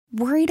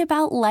Worried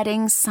about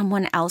letting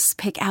someone else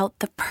pick out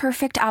the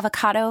perfect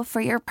avocado for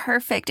your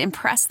perfect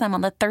impress them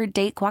on the third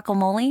date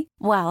guacamole?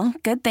 Well,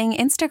 good thing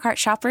Instacart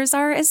shoppers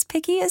are as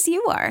picky as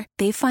you are.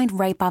 They find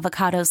ripe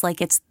avocados like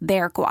it's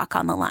their guac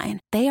on the line.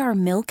 They are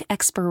milk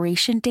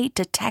expiration date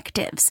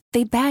detectives.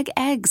 They bag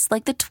eggs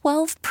like the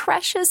 12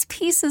 precious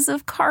pieces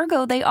of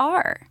cargo they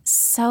are.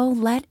 So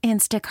let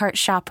Instacart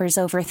shoppers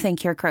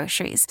overthink your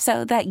groceries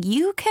so that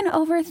you can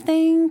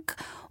overthink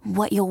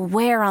what you'll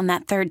wear on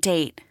that third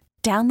date.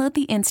 Download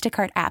the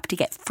Instacart app to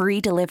get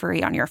free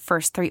delivery on your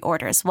first 3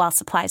 orders while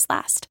supplies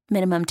last.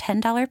 Minimum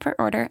 $10 per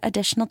order.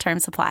 Additional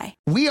terms apply.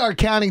 We are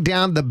counting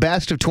down the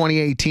best of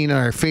 2018 on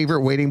our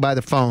favorite Waiting by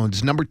the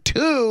Phones. Number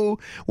 2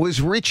 was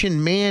Rich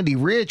and Mandy.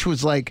 Rich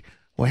was like,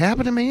 what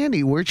happened to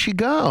Mandy? Where'd she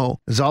go?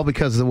 It's all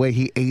because of the way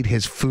he ate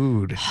his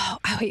food. Oh,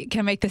 wait, can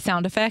I make the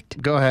sound effect?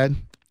 Go ahead.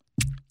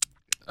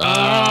 Bro,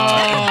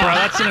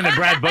 that's something that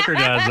Brad Booker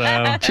does,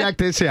 though. Check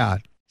this out.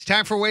 It's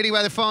time for Waiting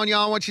by the Phone,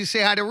 y'all. I want you to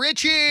say hi to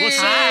Richie. What's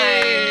up?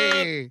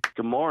 Hi.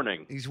 Good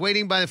morning. He's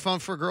waiting by the phone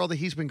for a girl that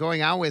he's been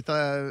going out with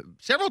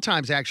several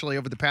times, actually,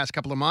 over the past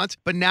couple of months.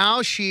 But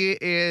now she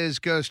is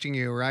ghosting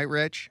you, right,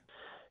 Rich?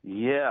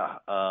 Yeah,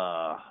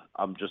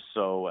 I'm just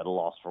so at a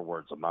loss for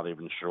words. I'm not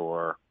even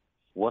sure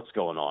what's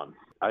going on.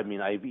 I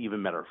mean, I've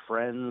even met her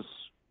friends.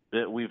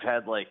 We've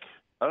had,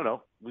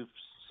 we've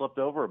slept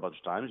over a bunch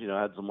of times,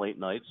 had some late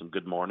nights, some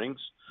good mornings.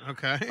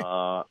 Okay.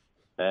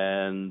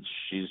 And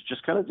she's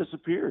just kind of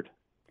disappeared.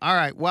 All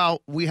right.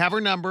 Well, we have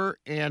her number,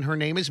 and her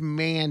name is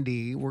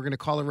Mandy. We're going to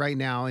call her right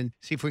now and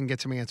see if we can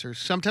get some answers.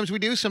 Sometimes we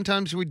do,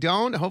 sometimes we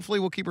don't.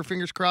 Hopefully, we'll keep our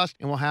fingers crossed,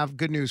 and we'll have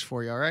good news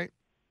for you, all right?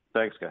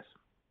 Thanks, guys.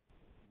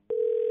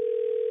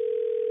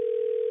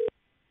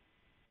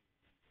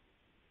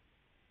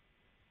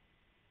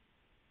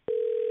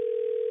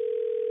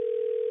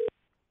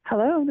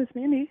 Hello, this is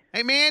Mandy.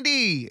 Hey,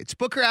 Mandy. It's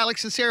Booker,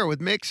 Alex, and Sarah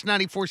with Mix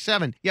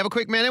 94.7. You have a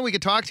quick minute? We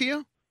could talk to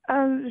you?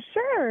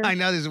 Sure. I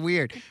know this is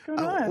weird.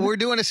 What's going on? We're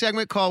doing a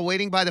segment called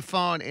Waiting by the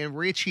Phone, and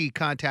Richie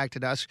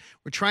contacted us.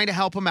 We're trying to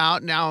help him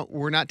out. Now,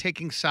 we're not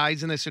taking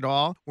sides in this at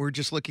all. We're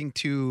just looking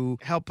to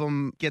help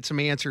him get some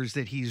answers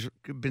that he's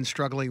been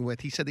struggling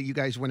with. He said that you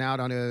guys went out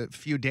on a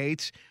few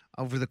dates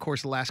over the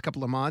course of the last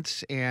couple of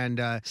months, and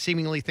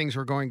seemingly things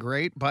were going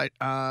great, but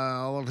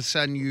all of a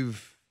sudden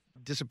you've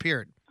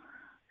disappeared.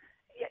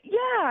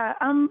 Yeah.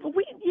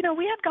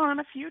 We had gone on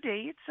a few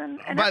dates, and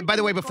By the way,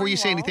 everything was before you going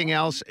say well. anything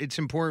else, it's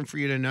important for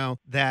you to know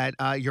that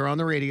you're on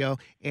the radio,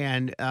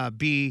 and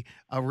B,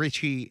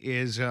 Richie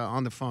is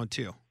on the phone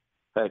too.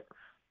 Hey,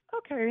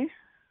 Okay.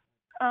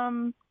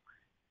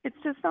 It's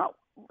just not.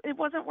 It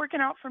wasn't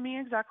working out for me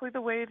exactly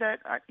the way that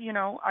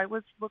I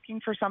was looking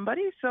for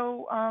somebody.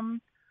 So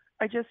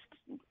I just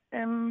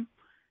am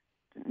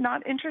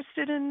not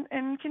interested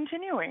in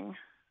continuing.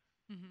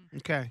 Mm-hmm.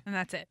 Okay. And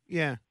that's it.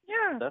 Yeah.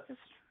 Yeah. that's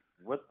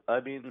what I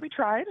mean. We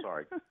tried.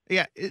 Sorry.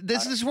 Yeah.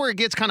 This is where it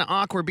gets kind of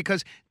awkward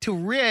because to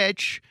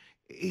Rich,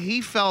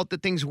 he felt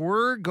that things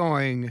were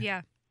going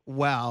Yeah.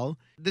 well.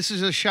 This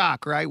is a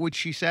shock, right? What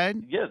she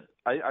said? Yeah,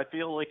 I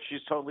feel like she's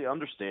totally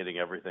understanding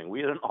everything. We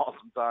had an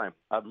awesome time.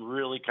 I'm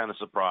really kind of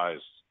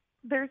surprised.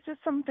 There's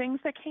just some things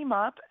that came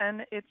up,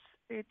 and it's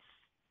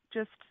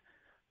just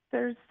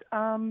there's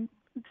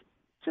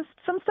just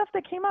some stuff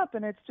that came up,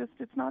 and it's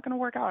not going to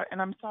work out,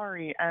 and I'm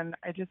sorry, and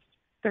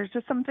there's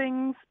just some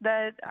things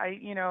that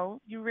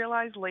you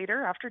realize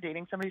later after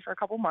dating somebody for a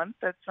couple months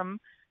that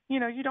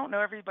you don't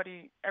know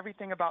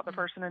everything about the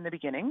person in the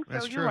beginning, so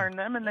That's you true. learn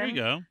them, and There then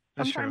you go.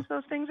 That's sometimes true.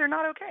 those things are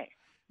not okay.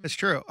 That's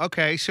true.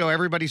 Okay, so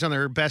everybody's on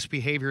their best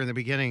behavior in the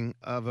beginning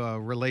of a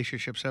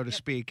relationship, so to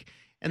speak.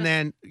 And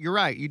then you're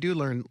right, you do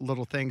learn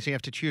little things. You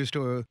have to choose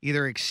to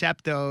either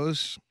accept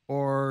those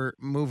or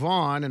move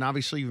on. And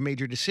obviously, you've made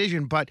your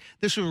decision. But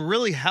this will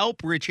really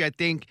help, Richie, I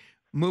think,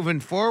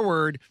 moving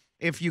forward,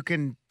 if you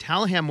can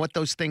tell him what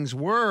those things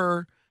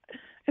were.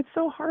 It's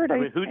so hard. I I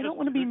mean, who don't just-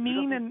 want to be who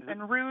mean doesn't-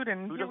 and rude,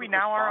 and who here we doesn't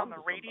now are on respond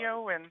the to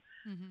radio, and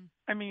Mm-hmm.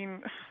 I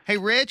mean, Hey,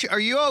 Rich, are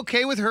you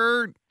okay with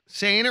her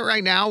saying it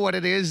right now, what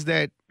it is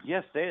that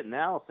Yeah, say it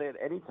now. Say it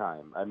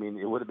anytime. I mean,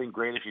 it would have been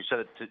great if you said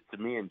it to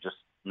me and just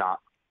not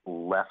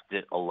left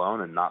it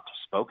alone and not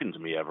spoken to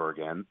me ever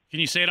again. Can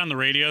you say it on the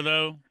radio,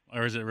 though?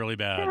 Or is it really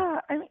bad? yeah,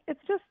 I mean,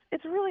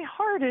 it's really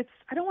hard.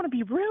 I don't want to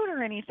be rude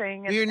or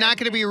anything. you're not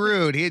going to be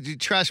rude?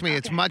 Trust me,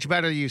 it's much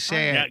better you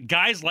say Yeah, it.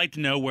 guys like to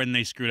know when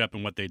they screwed up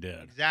and what they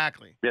did.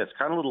 Exactly. Yeah, it's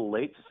kind of a little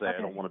late to say I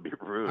Okay. don't want to be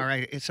rude. All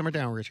right, simmer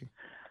down, Richie.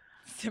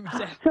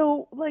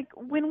 So, like,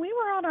 when we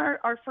were on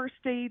our first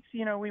dates,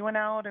 we went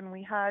out and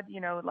we had,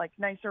 like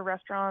nicer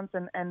restaurants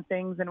and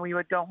things, and we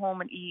would go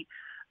home and eat,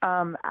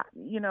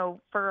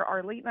 for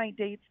our late night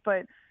dates.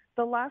 But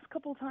the last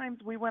couple times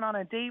we went on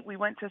a date, we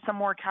went to some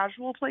more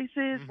casual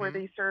places where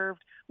they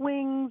served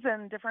wings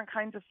and different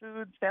kinds of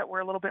foods that were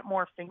a little bit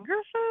more finger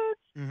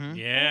foods. Mm-hmm.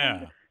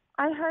 Yeah.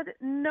 I had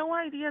no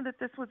idea that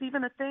this was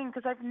even a thing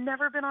because I've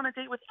never been on a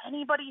date with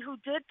anybody who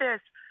did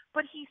this.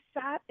 But he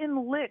sat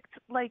and licked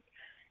like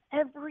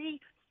every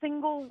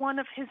single one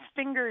of his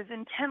fingers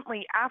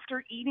intently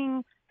after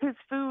eating his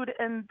food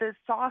and the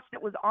sauce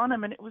that was on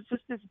him. And it was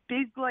just this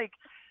big, like,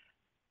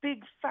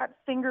 big fat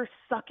finger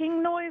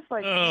sucking noise,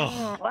 like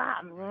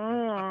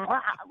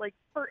like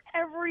for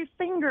every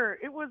finger.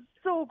 It was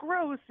so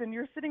gross. And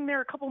you're sitting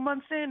there a couple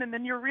months in, and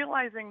then you're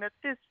realizing that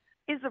this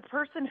is a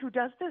person who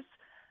does this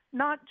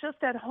not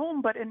just at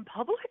home but in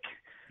public.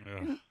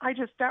 I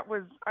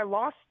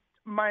lost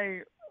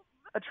my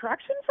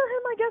attraction for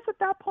him, I guess, at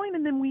that point.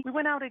 And then we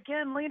went out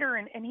again later,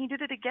 and he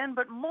did it again,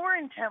 but more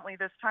intently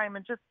this time,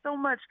 and just so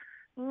much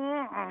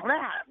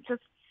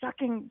just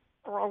sucking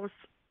gross.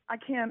 I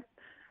can't.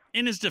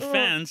 In his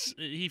defense,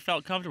 he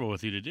felt comfortable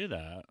with you to do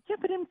that. Yeah,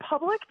 but in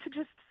public, to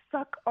just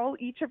suck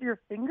each of your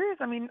fingers?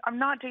 I mean, I'm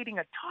not dating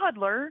a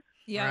toddler.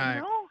 Yeah. Right.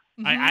 You know?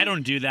 I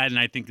don't do that, and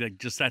I think that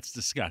that's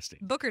disgusting.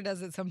 Booker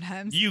does it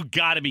sometimes. You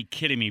got to be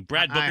kidding me.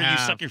 Brad Booker, you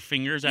suck your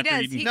fingers after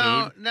eating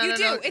food? No, you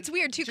do. It's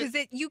weird, too, because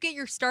you get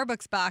your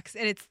Starbucks box,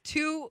 and it's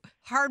 2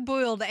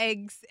 hard-boiled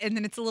eggs, and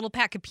then it's a little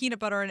pack of peanut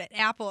butter and an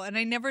apple, and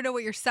I never know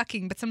what you're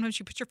sucking, but sometimes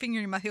you put your finger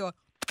in your mouth, you go,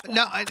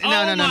 No. That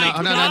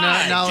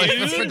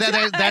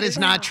is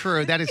not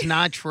true. That is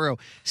not true.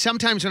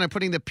 Sometimes when I'm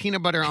putting the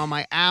peanut butter on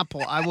my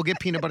apple, I will get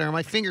peanut butter on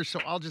my fingers,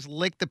 so I'll just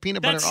lick the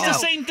peanut butter off.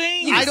 That's the same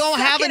thing. I don't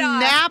have a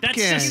napkin.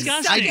 That's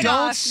disgusting. I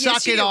don't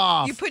suck it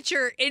off. You put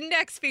your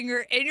index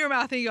finger in your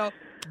mouth and you go,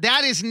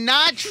 That is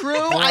not true.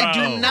 I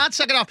do not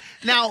suck it off.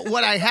 Now,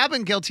 what I have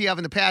been guilty of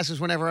in the past is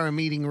whenever I'm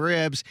eating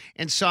ribs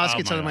and sauce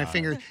gets under my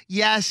finger.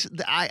 Yes,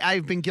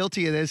 I've been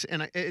guilty of this,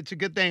 and it's a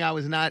good thing I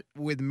was not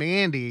with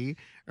Mandy,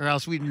 or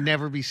else we'd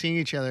never be seeing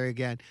each other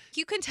again.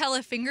 You can tell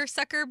a finger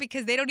sucker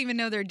because they don't even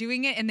know they're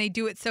doing it, and they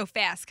do it so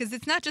fast. Because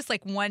it's not just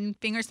like one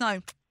finger. It's not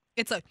like,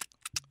 it's like...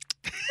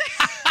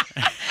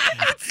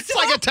 It's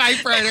like a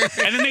typewriter.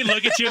 And then they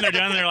look at you and they're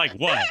done and they're like,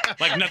 what?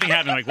 Like nothing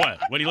happened. Like, what?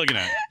 What are you looking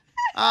at?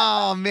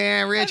 Oh,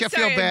 man, Rich, I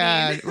feel sorry,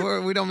 bad.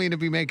 We don't mean to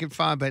be making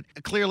fun, but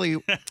clearly,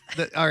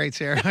 all right,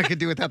 Sarah, I could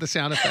do without the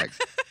sound effects.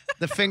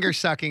 The finger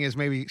sucking is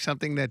maybe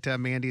something that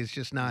Mandy is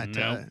just not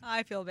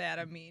I feel bad.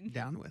 I mean,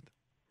 down with.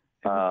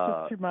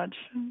 It's too much.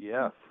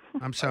 Yeah.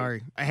 I'm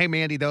sorry. Hey,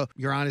 Mandy, though,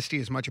 your honesty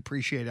is much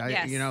appreciated.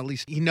 Yes. At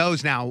least he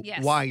knows now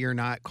Yes. why you're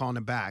not calling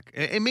him back.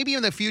 And maybe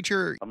in the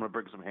future. I'm going to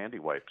bring some handy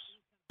wipes.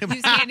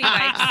 use handy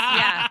wipes.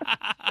 Yeah.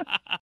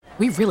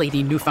 We really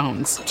need new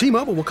phones.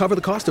 T-Mobile will cover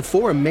the cost of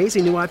 4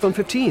 amazing new iPhone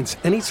 15s,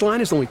 and each line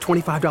is only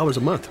 $25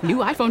 a month. New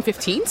iPhone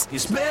 15s?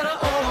 It's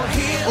better over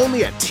here.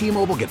 Only at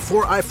T-Mobile, get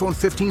 4 iPhone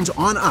 15s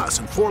on us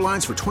and 4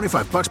 lines for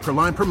 $25 per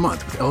line per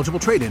month with eligible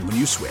trade-in when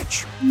you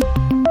switch.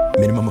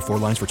 Minimum of 4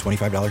 lines for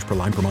 $25 per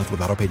line per month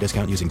with auto pay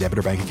discount using debit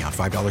or bank account.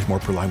 $5 more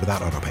per line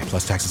without auto pay,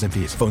 plus taxes and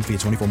fees. Phone fee at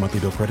 24 monthly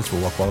bill credits for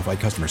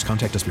well-qualified customers.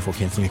 Contact us before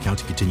canceling account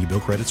to continue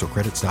bill credits or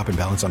credit stop and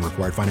balance on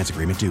required finance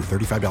agreement due.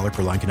 $35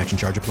 per line connection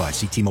charge applies.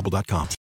 See T-Mobile.com.